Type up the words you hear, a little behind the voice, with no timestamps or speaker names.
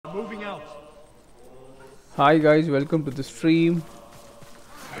Moving out. Hi guys, welcome to the stream.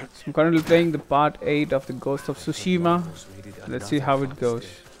 So I'm currently playing the part 8 of the Ghost of Tsushima. Let's see how it goes.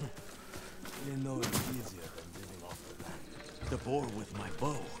 You know it's easier than living off the land. The boar with my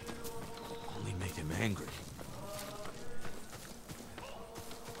bow only made him angry.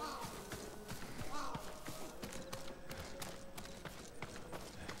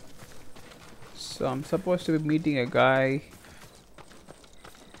 So I'm supposed to be meeting a guy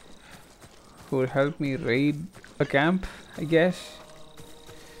who will help me raid a camp, I guess.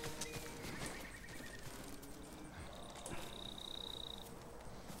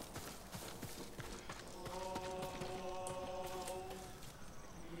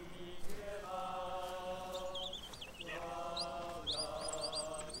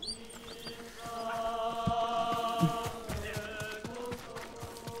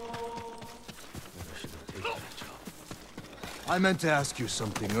 I meant to ask you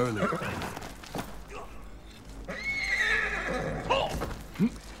something earlier.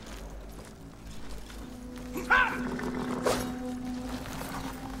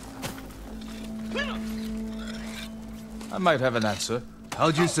 I might have an answer.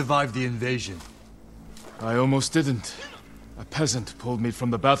 How'd you survive the invasion? I almost didn't. A peasant pulled me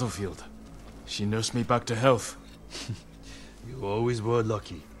from the battlefield. She nursed me back to health. You always were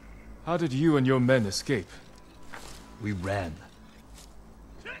lucky. How did you and your men escape? We ran.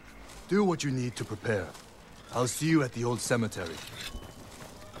 Do what you need to prepare. I'll see you at the old cemetery.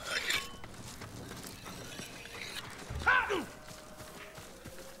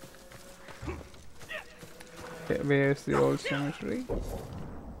 Okay, where's the old cemetery?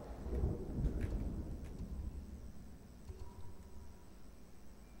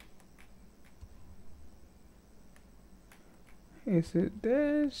 Is it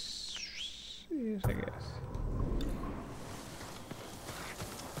this? Yes, I guess.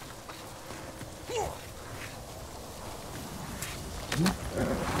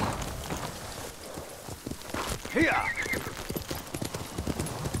 Here!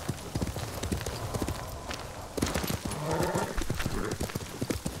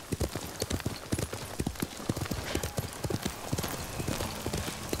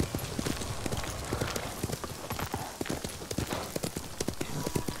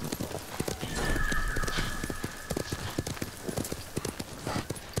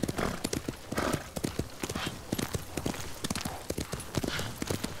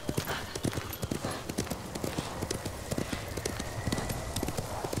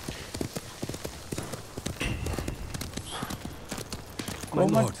 My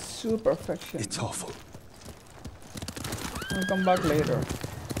lord, to perfection. it's awful. I'll come back later.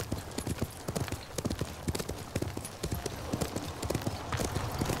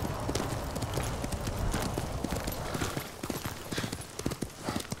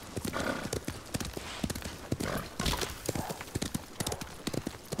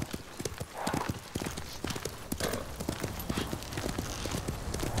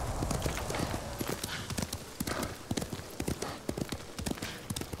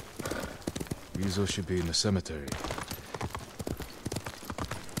 Rizzo should be in the cemetery.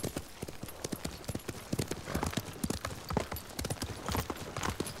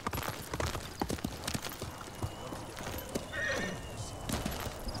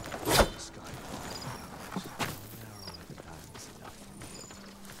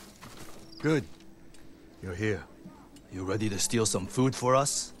 Good. You're here. You ready to steal some food for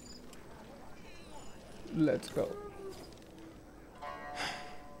us? Let's go.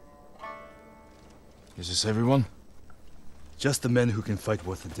 Is this everyone? Just the men who can fight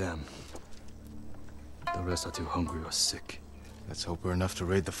worth a damn. The rest are too hungry or sick. Let's hope we're enough to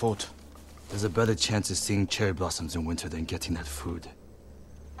raid the fort. There's a better chance of seeing cherry blossoms in winter than getting that food.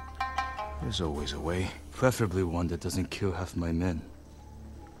 There's always a way. Preferably one that doesn't kill half my men.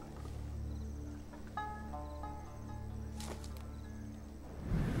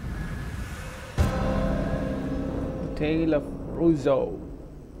 The Tale of Rizzo.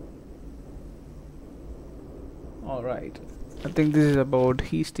 Alright. I think this is about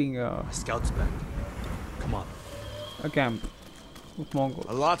heasting Scouts back. Come on. a camp with Mongols.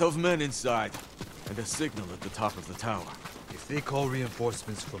 A lot of men inside, and a signal at the top of the tower. If they call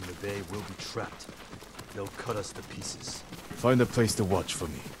reinforcements from the bay, we'll be trapped. They'll cut us to pieces. Find a place to watch for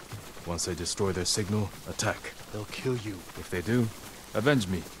me. Once I destroy their signal, attack. They'll kill you. If they do, avenge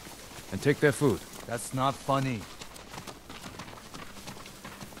me. And take their food. That's not funny.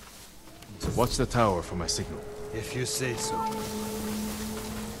 So watch the tower for my signal. If you say so.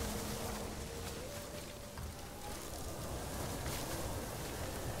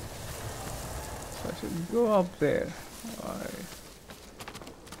 So I should go up there. Alright.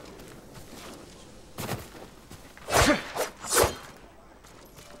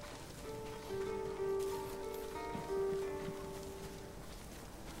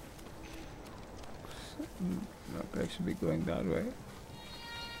 be going that way.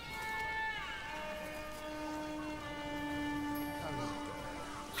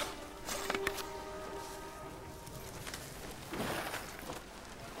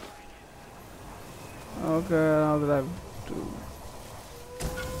 Okay, now that I've to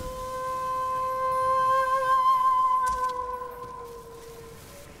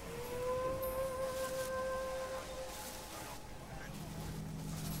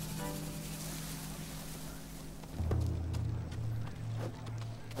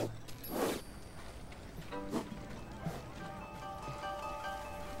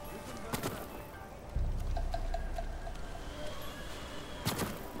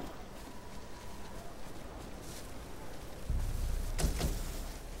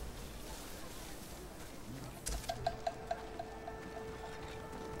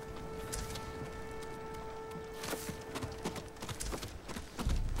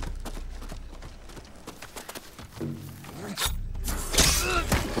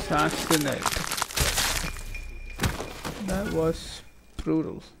assassinate. That was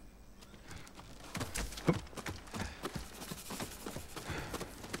brutal.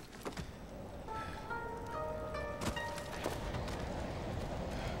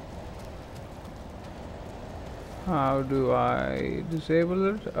 How do I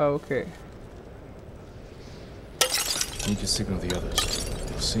disable it? Okay. Need to signal the others.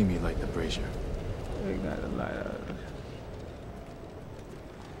 They'll see me light the brazier. Ignite the lighter.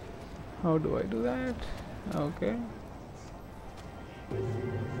 How do I do that? Okay.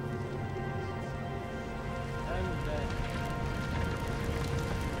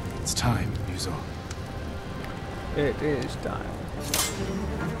 It's time, Yuzo. It is time.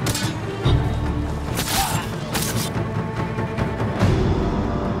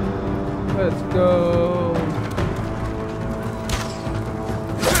 Let's go.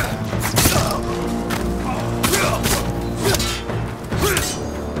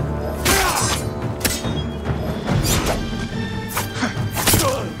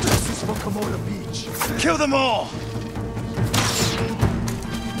 Kill them all!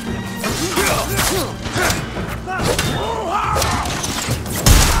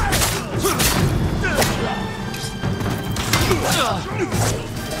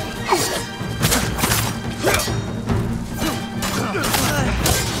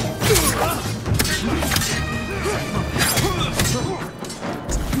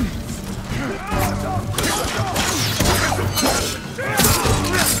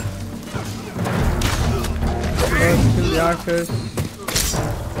 The archers.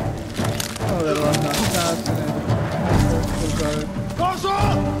 Oh, that was not assassinate.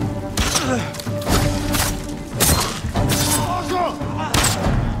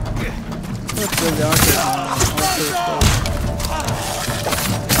 Let's kill the archers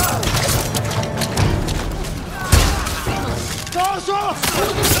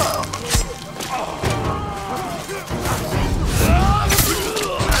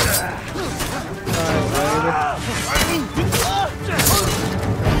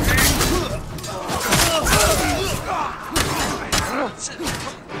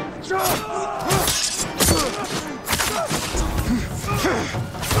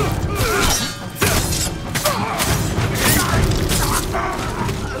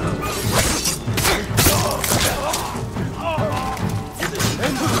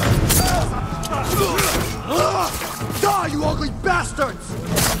Die, you ugly bastards!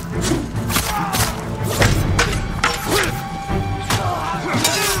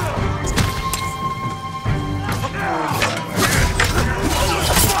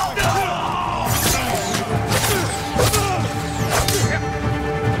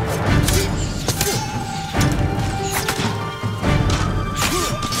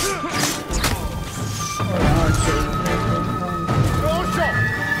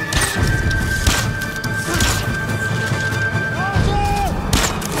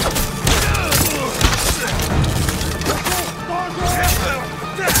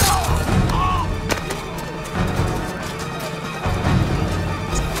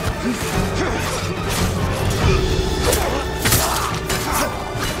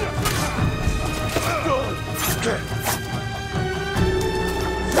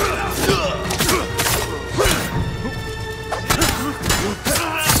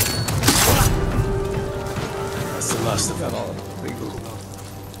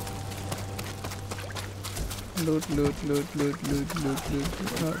 Loot.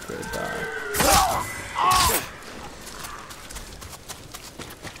 Okay, die.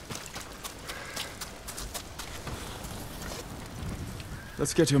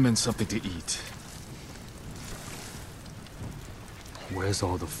 Let's get your men something to eat. Where's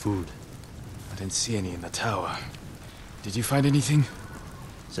all the food? I didn't see any in the tower. Did you find anything?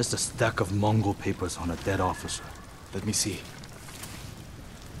 Just a stack of Mongol papers on a dead officer. Let me see.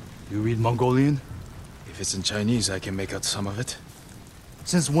 You read Mongolian? If it's in Chinese, I can make out some of it.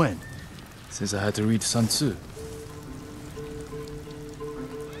 Since when? Since I had to read Sun Tzu.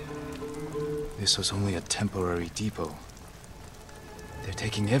 This was only a temporary depot. They're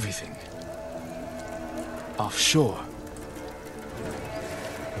taking everything. Offshore.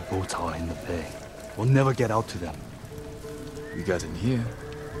 The boats are in the bay. We'll never get out to them. We got in here.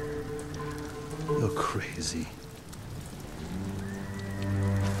 You're crazy.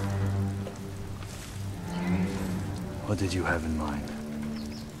 What did you have in mind?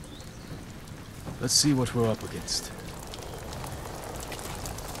 Let's see what we're up against.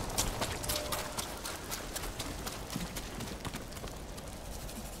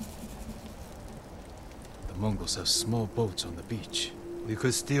 The Mongols have small boats on the beach. We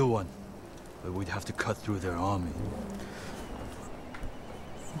could steal one, but we'd have to cut through their army.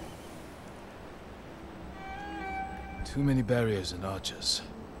 Too many barriers and archers.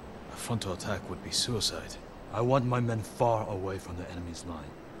 A frontal attack would be suicide. I want my men far away from the enemy's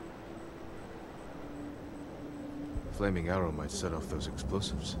line. Flaming arrow might set off those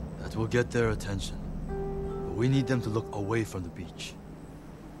explosives. That will get their attention. But we need them to look away from the beach.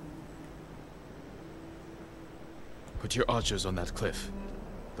 Put your archers on that cliff.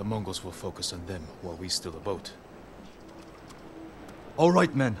 The Mongols will focus on them while we steal a boat. All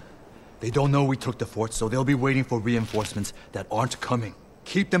right, men. They don't know we took the fort, so they'll be waiting for reinforcements that aren't coming.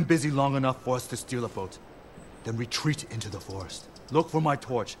 Keep them busy long enough for us to steal a boat. Then retreat into the forest. Look for my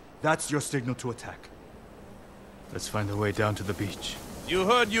torch. That's your signal to attack. Let's find a way down to the beach. You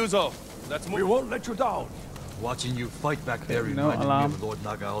heard, Yuzo. Let's move. We won't let you down. Watching you fight back there no reminded me alarm. of Lord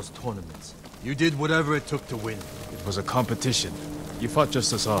Nagao's tournaments. You did whatever it took to win. It was a competition. You fought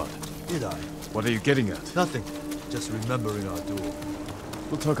just as hard. Did I? What are you getting at? Nothing. Just remembering our duel.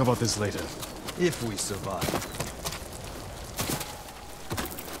 We'll talk about this later. If we survive.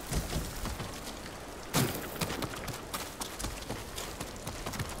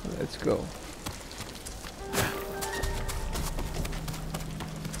 Let's go.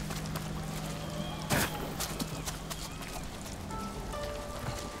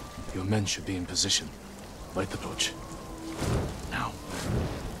 Your men should be in position. Light the torch. Now.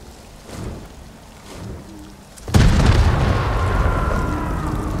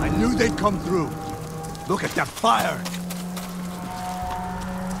 I knew they'd come through. Look at that fire!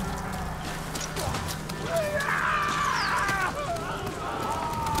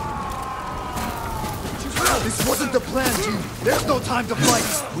 This wasn't the plan, G. There's no time to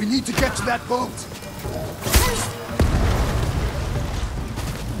fight. We need to get to that boat.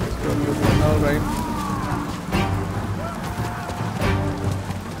 All right.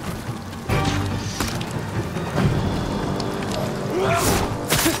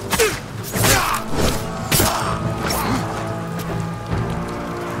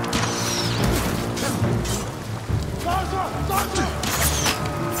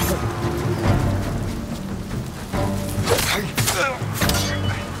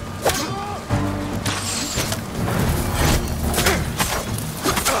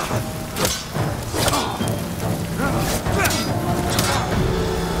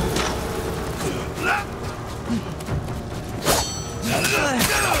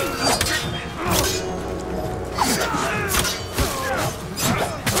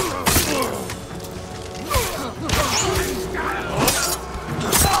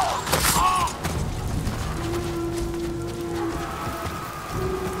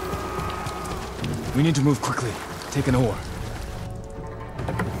 We need to move quickly. Take an oar.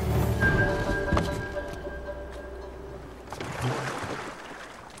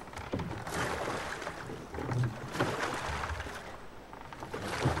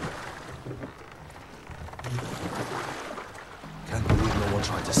 Can't believe no one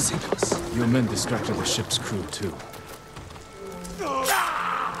tried to sink us. Your men distracted the ship's crew, too.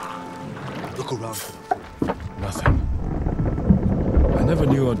 Look around for them. Nothing. I never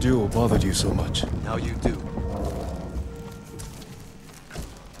knew our duel bothered you so much. Now you do.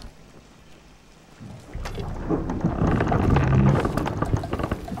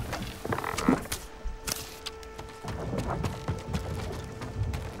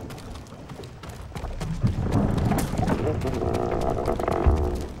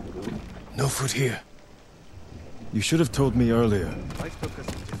 No food here. You should have told me earlier. Life took us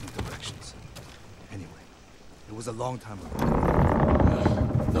in different directions. Anyway, it was a long time ago.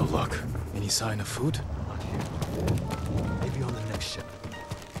 No luck. Any sign of food? Not here. Maybe on the next ship.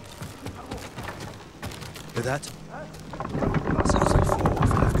 Hear that? Sounds like 4 or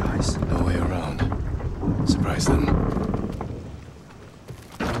 5 guys. No way around. Surprise them.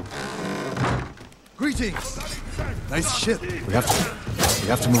 Greetings! Nice ship. We have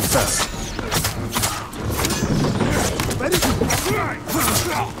to move fast.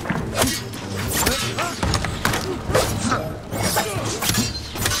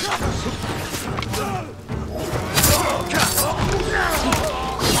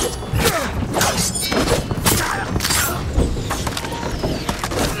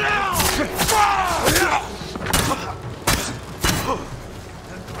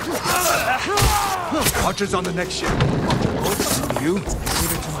 Archers on the next ship. You? Leave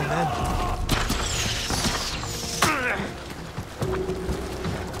it to my men.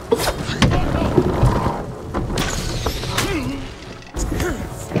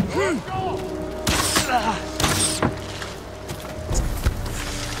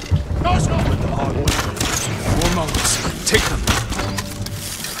 More Mongols. Take them.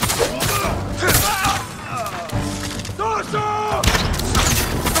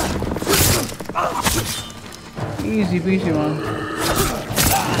 Easy peasy, man.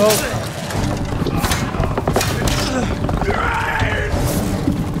 Oh.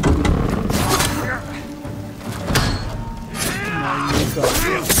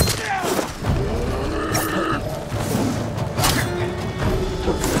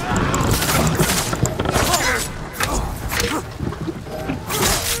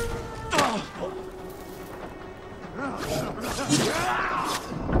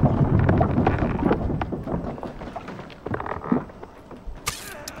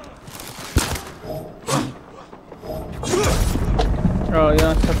 Oh, you're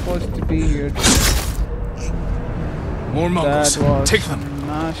not supposed to be here. More Mongols. That was Take them.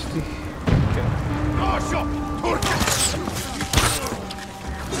 nasty.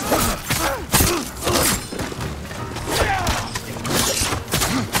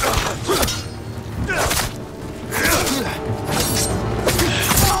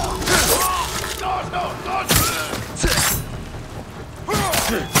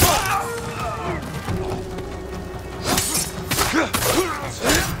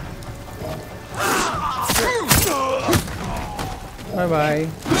 Bye bye.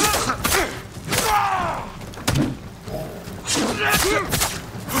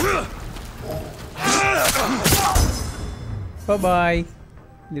 Bye bye,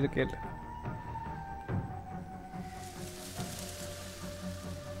 little kid.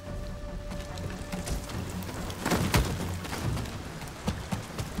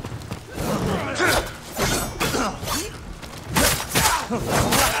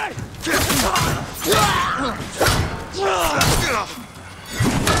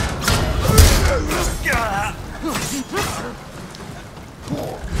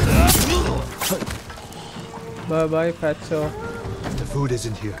 Bye bye, Fatso. The food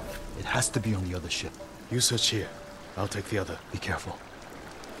isn't here. It has to be on the other ship. You search here. I'll take the other. Be careful.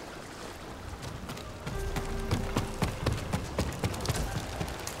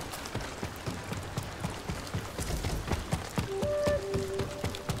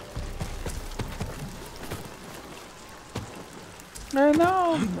 I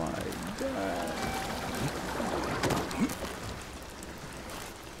know, my God.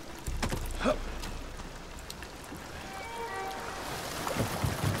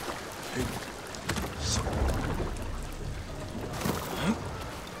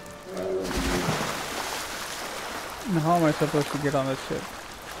 How am I supposed to get on that ship?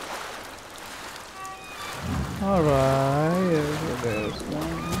 Alright, there's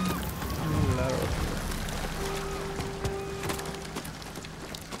one level.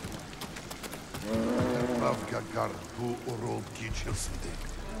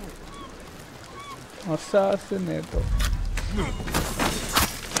 Assassinato.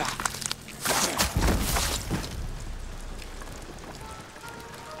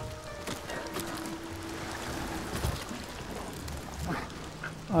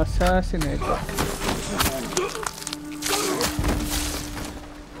 Assassinator.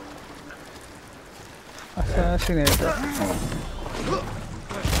 Assassinator.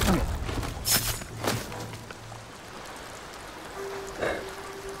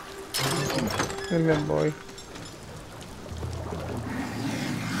 Kill him, boy.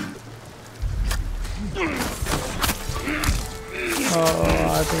 Oh,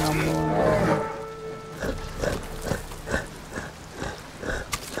 I think I'm going.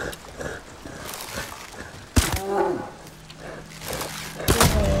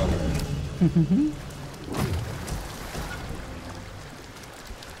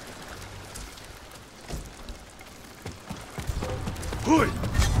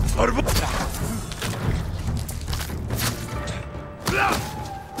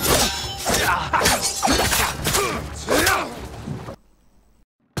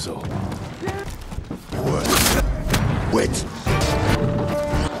 Wait!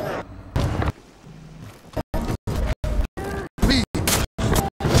 Me!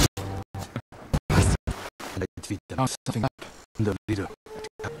 I defeat them. Something up. The leader.